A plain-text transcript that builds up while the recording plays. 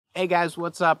Hey guys,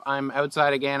 what's up? I'm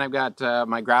outside again. I've got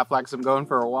my Graflex. I'm going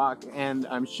for a walk and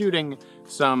I'm shooting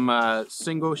some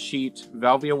single sheet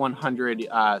Velvia 100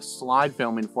 slide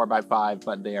film in 4x5,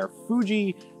 but they are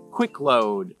Fuji quick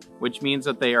load, which means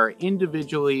that they are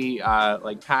individually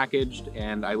like packaged,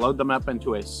 and I load them up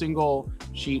into a single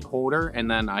sheet holder and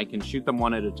then I can shoot them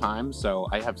one at a time. So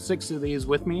I have 6 of these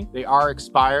with me. They are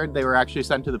expired. They were actually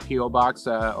sent to the PO box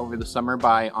over the summer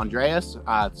by Andreas.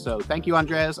 So thank you,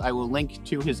 Andreas. I will link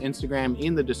to his Instagram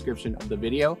in the description of the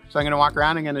video. So I'm gonna walk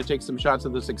around, I'm gonna take some shots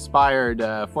of this expired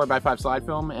 4x5 slide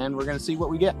film and we're gonna see what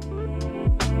we get.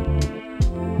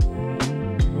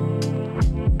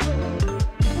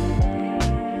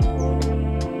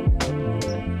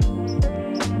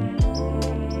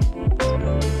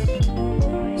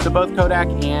 So both Kodak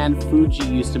and Fuji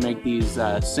used to make these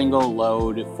single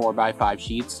load 4x5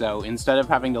 sheets. So instead of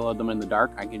having to load them in the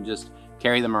dark, I can just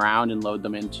carry them around and load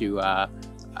them into a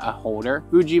holder.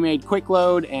 Fuji made quick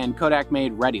load and Kodak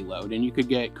made ready load. And you could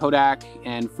get Kodak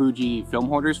and Fuji film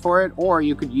holders for it, or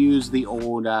you could use the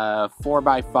old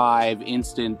 4x5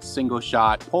 instant single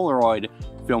shot Polaroid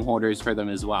film holders for them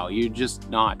as well. You're just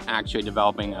not actually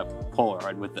developing a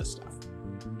Polaroid with this stuff.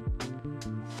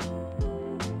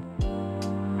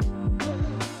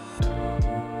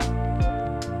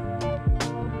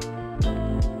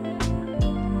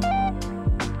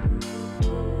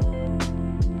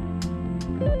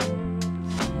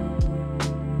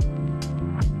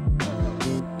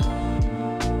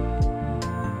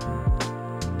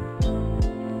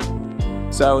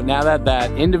 So now that that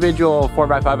individual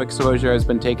 4x5 exposure has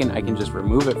been taken, I can just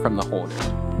remove it from the holder.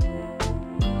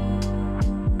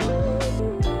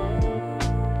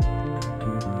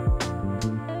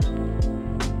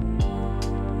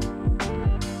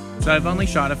 So I've only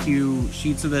shot a few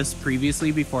sheets of this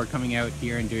previously before coming out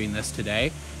here and doing this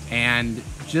today. And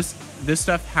just this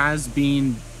stuff has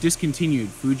been discontinued.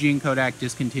 Fuji and Kodak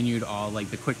discontinued all like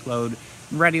the quick load,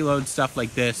 ready load stuff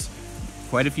like this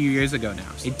quite a few years ago now.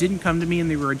 It didn't come to me in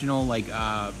the original like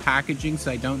packaging,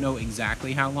 so I don't know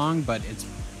exactly how long, but it's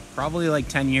probably like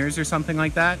 10 years or something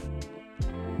like that.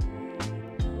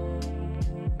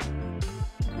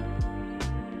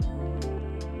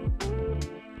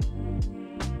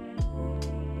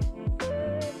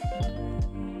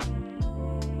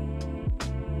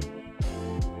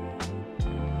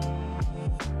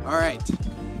 All right,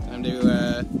 time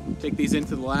to take these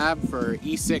into the lab for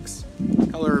E6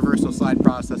 color reversal slide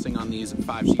processing on these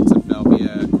 5 sheets of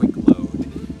Velvia quick load.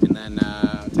 And then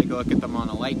take a look at them on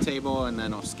a light table, and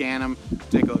then I'll scan them,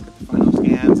 take a look at the final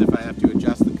scans if I have to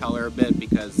adjust the color a bit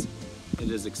because it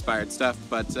is expired stuff.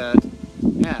 But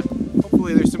yeah,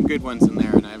 hopefully there's some good ones in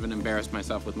there and I haven't embarrassed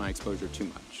myself with my exposure too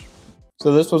much.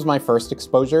 So this was my first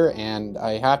exposure, and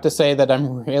I have to say that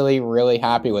I'm really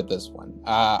happy with this one.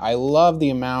 I love the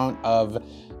amount of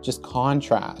just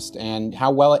contrast and how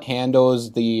well it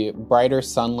handles the brighter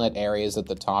sunlit areas at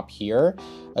the top here,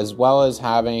 as well as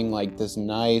having like this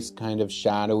nice kind of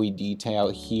shadowy detail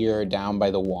here down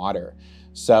by the water.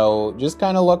 So just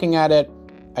kind of looking at it,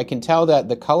 I can tell that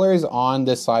the colors on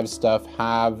this live stuff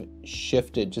have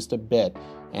shifted just a bit.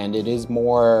 And it is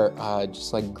more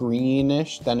just like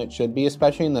greenish than it should be,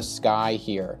 especially in the sky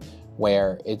here,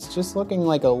 where it's just looking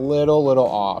like a little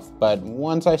off. But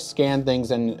once I scan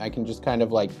things, and I can just kind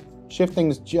of like shift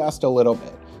things just a little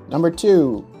bit. Number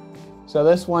 2. So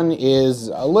this one is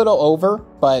a little over,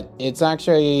 but it's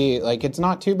actually like, it's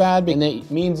not too bad, and it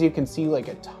means you can see like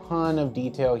a ton of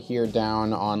detail here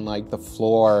down on like the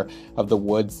floor of the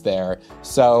woods there.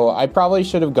 So I probably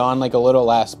should have gone like a little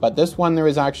less, but this one there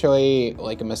was actually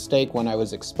like a mistake when I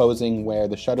was exposing where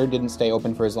the shutter didn't stay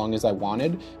open for as long as I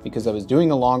wanted, because I was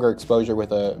doing a longer exposure with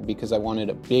because I wanted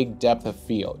a big depth of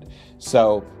field.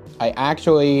 So I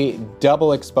actually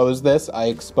double exposed this. I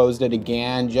exposed it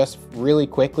again just really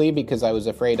quickly because I was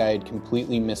afraid I had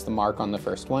completely missed the mark on the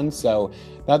first one. So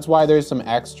that's why there's some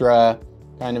extra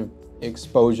kind of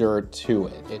exposure to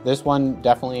it. This one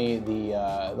definitely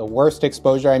the worst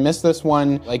exposure. I missed this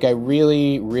one. Like I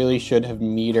really should have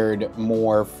metered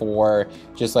more for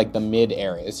just like the mid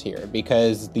areas here,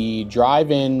 because the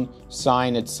drive-in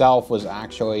sign itself was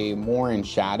actually more in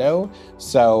shadow.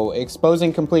 So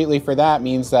exposing completely for that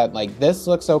means that like this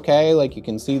looks okay, like you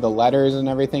can see the letters and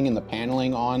everything and the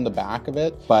paneling on the back of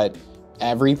it, but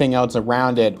everything else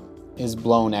around it is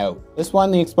blown out. This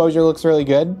one, the exposure looks really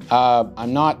good.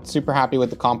 I'm not super happy with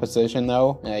the composition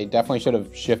though. I definitely should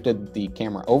have shifted the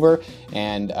camera over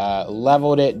and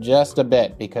leveled it just a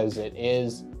bit because it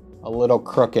is a little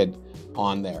crooked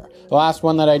on there. The last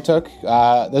one that I took,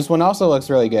 this one also looks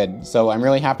really good. So I'm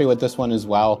really happy with this one as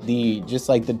well. Just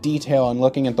like the detail and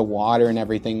looking at the water and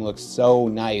everything looks so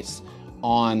nice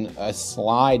on a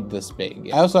slide this big.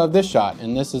 I also have this shot,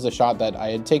 and this is a shot that I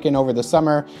had taken over the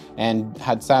summer and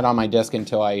had sat on my disc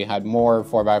until I had more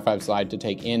 4x5 slide to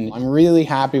take in. I'm really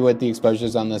happy with the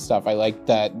exposures on this stuff. I like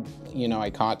that, you know, I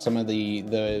caught some of the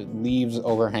leaves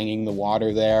overhanging the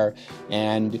water there,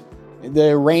 and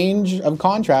the range of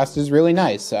contrast is really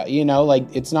nice. You know, like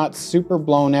it's not super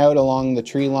blown out along the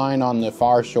tree line on the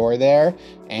far shore there,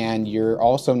 and you're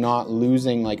also not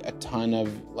losing like a ton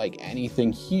of like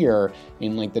anything here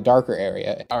in like the darker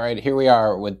area. All right, here we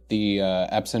are with the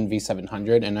Epson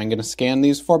V700, and I'm gonna scan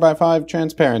these 4x5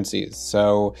 transparencies.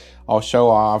 So I'll show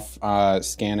off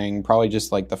scanning probably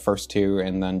just like the first two,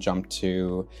 and then jump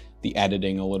to the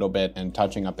editing a little bit and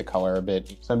touching up the color a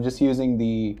bit. So I'm just using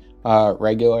the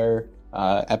regular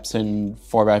Epson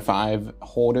 4x5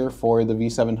 holder for the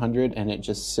V700, and it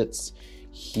just sits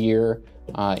here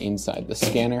inside the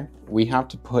scanner. We have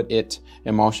to put it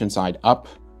emulsion side up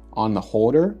on the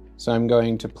holder, so I'm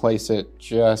going to place it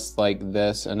just like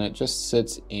this, and it just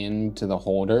sits into the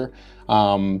holder.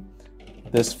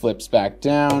 This flips back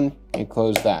down and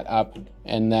close that up,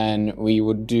 and then we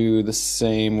would do the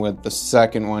same with the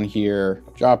second one here.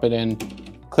 Drop it in,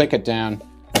 click it down,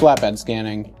 flatbed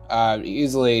scanning.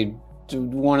 Easily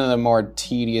one of the more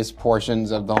tedious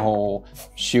portions of the whole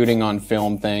shooting on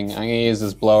film thing. I'm gonna use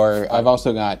this blower. I've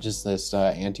also got just this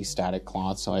anti-static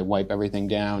cloth, so I wipe everything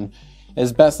down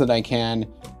as best that I can,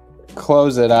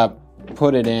 close it up,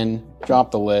 put it in,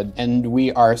 drop the lid, and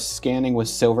we are scanning with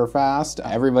Silverfast.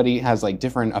 Everybody has like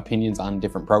different opinions on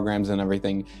different programs and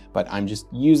everything, but I'm just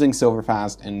using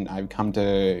Silverfast, and I've come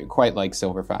to quite like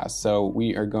Silverfast. So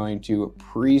we are going to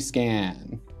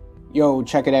pre-scan. Yo,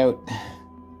 check it out.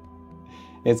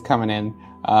 It's coming in.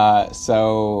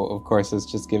 So of course this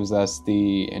just gives us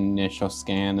the initial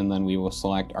scan, and then we will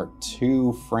select our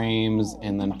 2 frames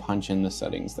and then punch in the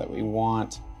settings that we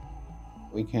want.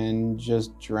 We can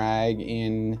just drag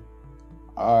in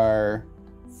our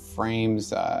frame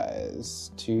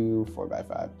size to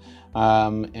 4x5.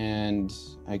 And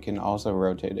I can also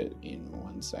rotate it in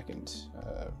 1 second.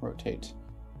 Rotate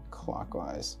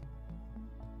clockwise.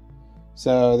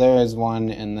 So there is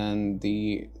one, and then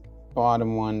the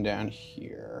bottom one down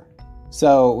here.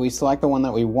 So we select the one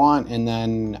that we want, and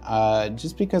then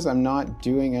just because I'm not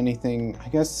doing anything, I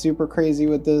guess, super crazy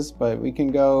with this, but we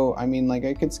can go, I mean, like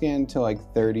I could scan to like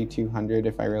 3200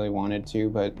 if I really wanted to,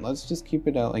 but let's just keep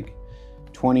it at like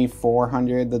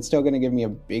 2400. That's still gonna give me a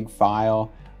big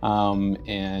file.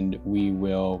 And we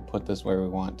will put this where we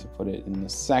want to put it in a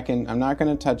second. I'm not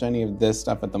gonna touch any of this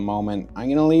stuff at the moment. I'm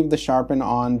gonna leave the sharpen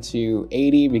on to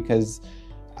 80 because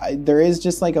there is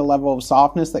just like a level of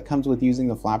softness that comes with using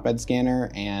the flatbed scanner,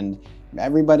 and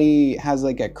everybody has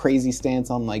like a crazy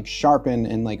stance on like sharpen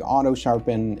and like auto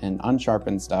sharpen and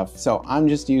unsharpen stuff. So I'm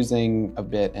just using a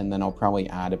bit, and then I'll probably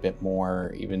add a bit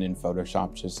more even in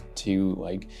Photoshop just to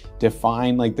like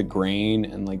define like the grain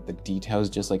and like the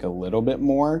details just like a little bit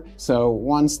more. So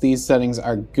once these settings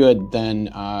are good,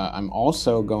 then I'm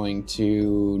also going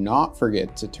to not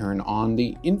forget to turn on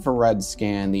the infrared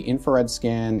scan. The infrared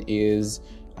scan is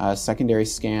a secondary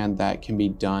scan that can be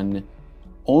done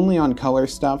only on color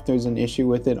stuff. There's an issue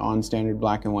with it on standard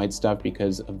black and white stuff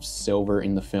because of silver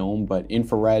in the film, but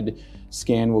infrared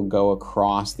scan will go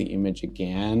across the image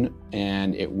again,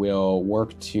 and it will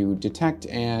work to detect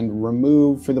and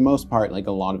remove, for the most part, like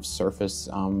a lot of surface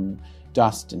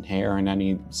dust and hair and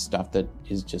any stuff that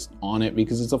is just on it,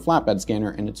 because it's a flatbed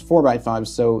scanner and it's 4x5,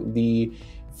 so the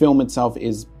film itself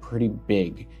is pretty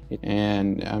big.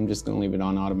 And I'm just gonna leave it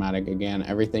on automatic again.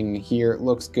 Everything here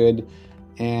looks good.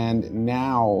 And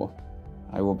now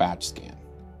I will batch scan.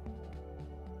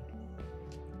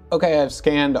 Okay, I've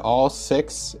scanned all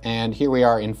 6, and here we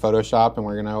are in Photoshop, and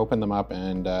we're gonna open them up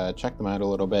and check them out a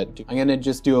little bit. I'm gonna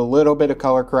just do a little bit of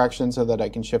color correction so that I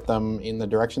can shift them in the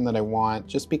direction that I want,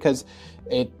 just because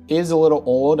it is a little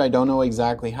old. I don't know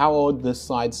exactly how old this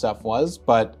slide stuff was,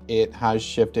 but it has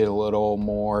shifted a little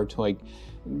more to like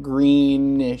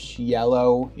greenish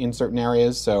yellow in certain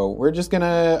areas. So we're just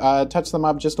gonna touch them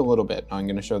up just a little bit. I'm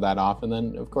gonna show that off, and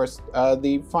then of course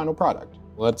the final product.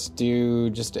 Let's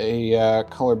do just a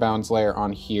color balance layer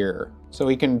on here. So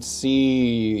we can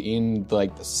see in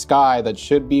like the sky that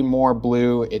should be more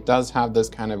blue. It does have this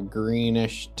kind of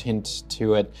greenish tint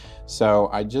to it. So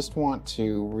I just want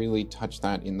to really touch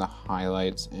that in the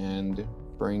highlights and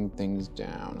bring things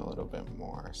down a little bit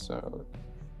more. So,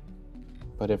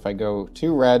 but if I go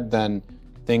too red, then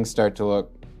things start to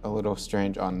look a little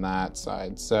strange on that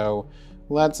side. So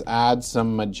let's add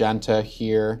some magenta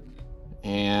here,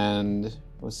 and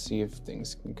let's see if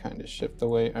things can kind of shift the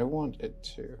way I want it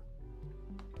to.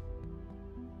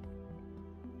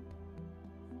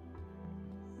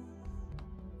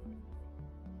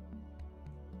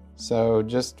 So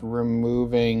just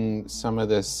removing some of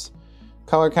this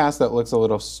color cast that looks a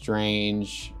little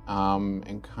strange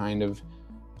and kind of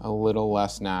a little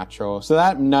less natural. So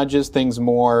that nudges things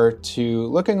more to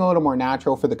looking a little more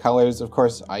natural for the colors. Of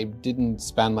course, I didn't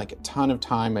spend like a ton of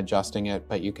time adjusting it,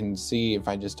 but you can see if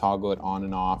I just toggle it on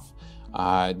and off,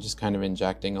 just kind of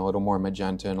injecting a little more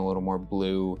magenta and a little more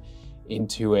blue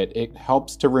into it. It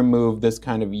helps to remove this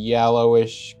kind of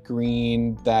yellowish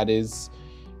green that is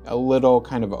a little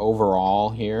kind of overall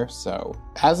here. So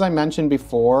as I mentioned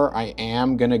before, I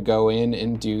am gonna go in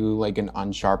and do like an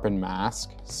unsharpened mask.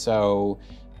 So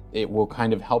it will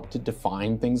kind of help to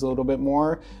define things a little bit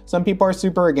more. Some people are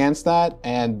super against that,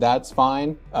 and that's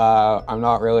fine. I'm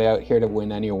not really out here to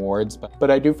win any awards, but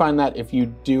I do find that if you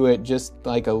do it just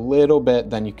like a little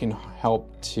bit, then you can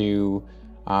help to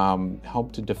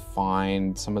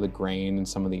define some of the grain and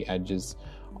some of the edges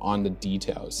on the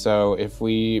details. So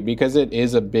because it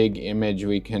is a big image,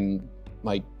 we can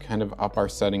like kind of up our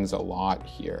settings a lot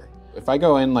here. If I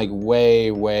go in like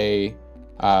way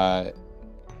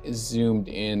zoomed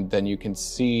in, then you can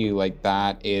see like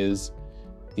that is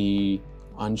the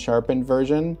unsharpened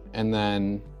version, and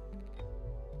then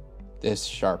this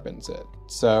sharpens it.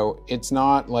 So it's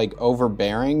not like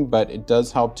overbearing, but it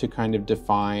does help to kind of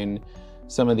define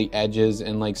some of the edges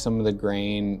and like some of the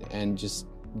grain and just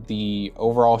the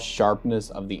overall sharpness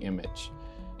of the image.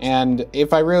 And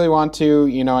if I really want to,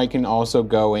 you know, I can also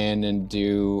go in and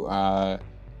do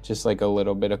just like a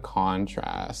little bit of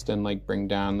contrast and like bring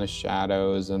down the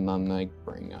shadows and then like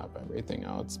bring up everything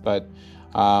else. But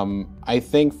I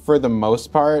think for the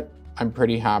most part, I'm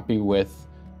pretty happy with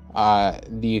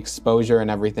the exposure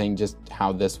and everything, just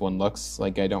how this one looks.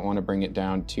 Like I don't want to bring it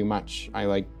down too much. I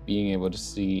like being able to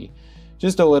see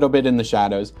just a little bit in the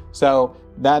shadows. So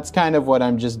that's kind of what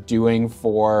I'm just doing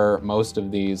for most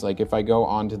of these. Like if I go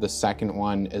on to the second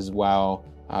one as well,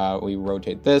 we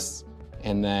rotate this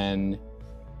and then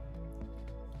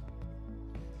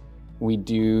we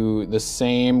do the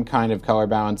same kind of color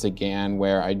balance again,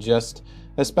 where I just,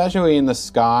 especially in the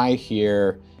sky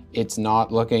here, it's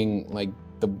not looking like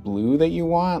the blue that you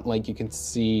want. Like you can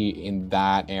see in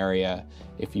that area,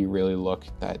 if you really look,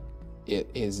 that it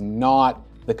is not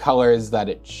the colors that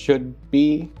it should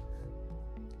be.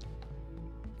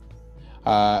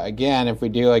 Again, if we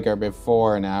do like our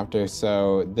before and after,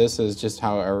 so this is just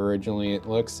how originally it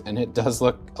looks, and it does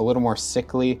look a little more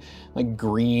sickly, like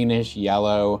greenish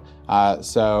yellow.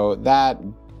 So that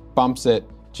bumps it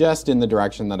just in the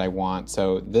direction that I want.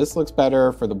 So this looks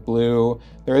better for the blue.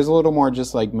 There is a little more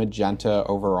just like magenta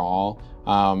overall.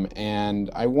 And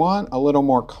I want a little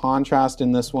more contrast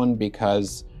in this one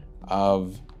because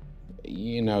of,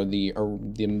 you know,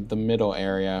 the middle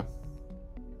area.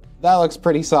 That looks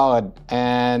pretty solid,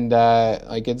 and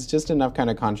like it's just enough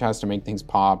kind of contrast to make things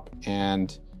pop,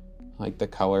 and like the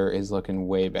color is looking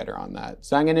way better on that.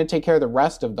 So I'm gonna take care of the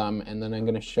rest of them, and then I'm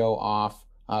gonna show off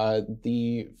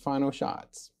the final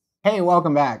shots. Hey,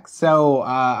 welcome back. So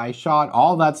I shot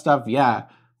all that stuff, yeah,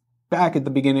 back at the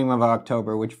beginning of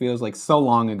October, which feels like so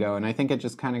long ago, and I think it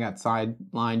just kind of got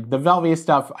sidelined. The Velvia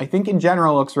stuff, I think in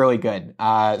general looks really good.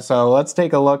 So let's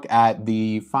take a look at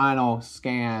the final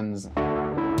scans.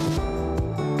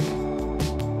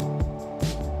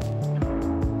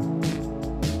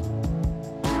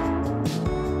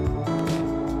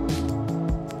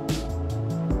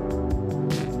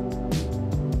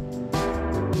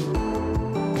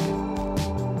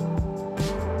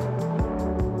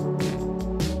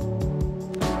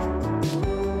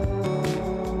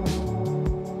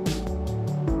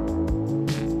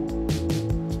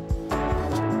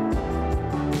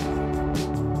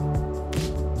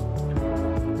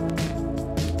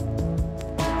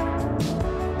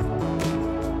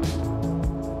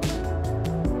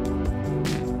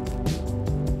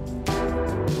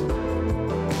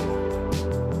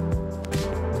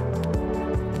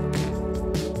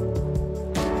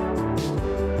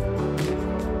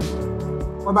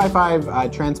 Four by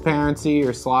 5 transparency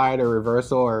or slide or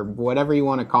reversal or whatever you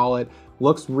want to call it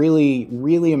looks really,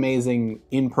 really amazing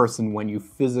in person when you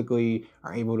physically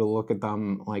are able to look at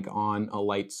them like on a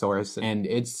light source. And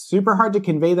it's super hard to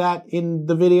convey that in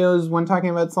the videos when talking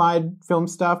about slide film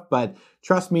stuff, but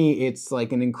trust me, it's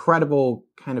like an incredible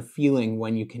kind of feeling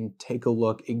when you can take a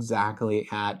look exactly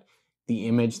at the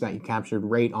image that you captured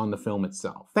right on the film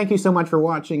itself. Thank you so much for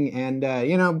watching, and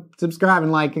you know, subscribe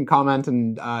and like and comment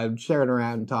and share it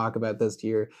around and talk about this to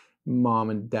your mom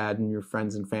and dad and your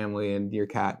friends and family and your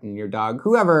cat and your dog,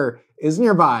 whoever is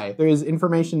nearby. There is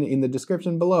information in the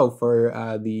description below for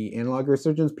the Analog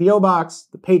Resurgence P.O. Box,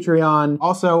 the Patreon,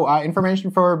 also information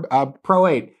for Pro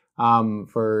 8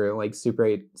 for like Super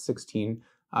 8 16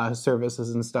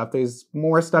 services and stuff. There's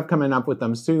more stuff coming up with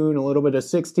them soon, a little bit of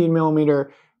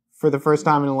 16mm for the first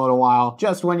time in a little while.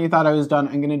 Just when you thought I was done,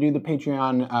 I'm going to do the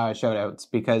Patreon shoutouts,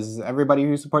 because everybody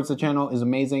who supports the channel is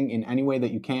amazing in any way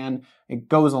that you can. It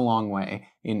goes a long way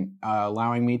in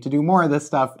allowing me to do more of this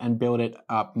stuff and build it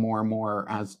up more and more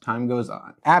as time goes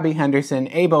on. Abby Henderson,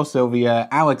 Abel Sylvia,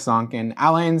 Alex Zonkin,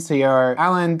 Alain Sierra,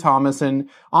 Alan Thomason,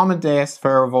 Amadeus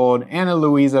Farivold, Anna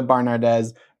Luisa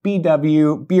Barnardez,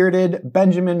 BW, Bearded,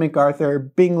 Benjamin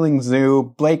MacArthur, Bingling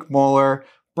Zoo, Blake Moeller,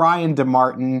 Brian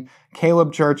DeMartin,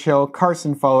 Caleb Churchill,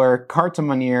 Carson Fuller, Carta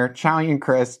Munir, Chalian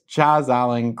Chris, Chaz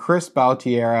Allen, Chris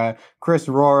Baltiera, Chris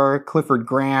Rohrer, Clifford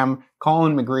Graham,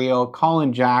 Colin McGreal,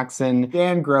 Colin Jackson,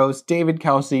 Dan Gross, David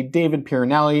Kelsey, David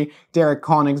Piranelli, Derek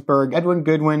Konigsberg, Edwin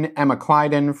Goodwin, Emma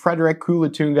Clyden, Frederick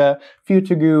Kulatunga,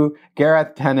 Futagu,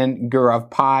 Gareth Tennant, Gurav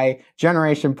Pai,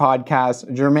 Generation Podcast,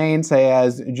 Jermaine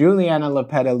Saez, Juliana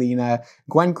Lepedalina,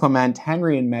 Gwen Clement,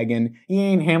 Henry and Megan,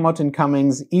 Ian Hamilton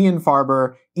Cummings, Ian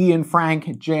Farber, Ian Frank,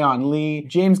 Jayon Lee,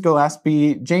 James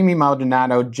Gillespie, Jamie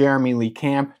Maldonado, Jeremy Lee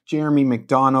Camp, Jeremy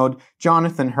McDonald,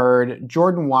 Jonathan Hurd,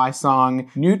 Jordan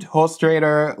Wysong, Newt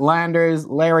Holstrader, Landers,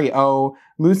 Larry O,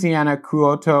 Luciana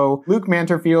Cuoto, Luke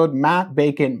Manterfield, Matt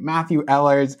Bacon, Matthew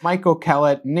Ellers, Michael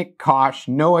Kellett, Nick Kosh,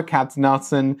 Noah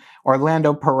Katz-Nelson,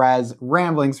 Orlando Perez,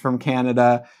 Ramblings from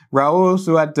Canada, Raul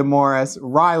Suet de Morris,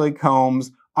 Riley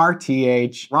Combs,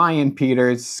 RTH, Ryan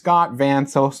Peters, Scott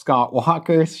Vansel, Scott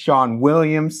Walker, Sean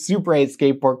Williams, Super 8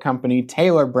 Skateboard Company,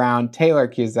 Taylor Brown, Taylor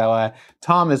Chiazella,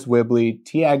 Thomas Wibley,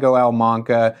 Tiago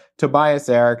Almanca, Tobias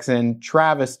Erickson,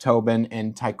 Travis Tobin,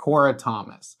 and Tykora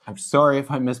Thomas. I'm sorry if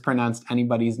I mispronounced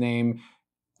anybody's name.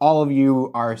 All of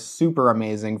you are super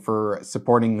amazing for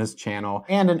supporting this channel.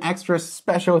 And an extra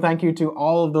special thank you to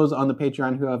all of those on the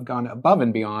Patreon who have gone above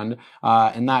and beyond.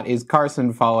 And that is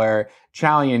Carson Fuller,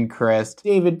 Chalian Chris,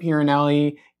 David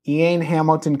Piranelli, Ian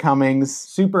Hamilton Cummings,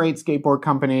 Super 8 Skateboard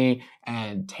Company,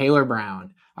 and Taylor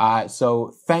Brown.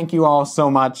 So thank you all so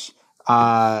much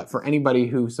for anybody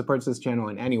who supports this channel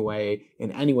in any way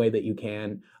that you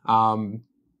can.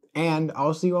 And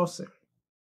I'll see you all soon.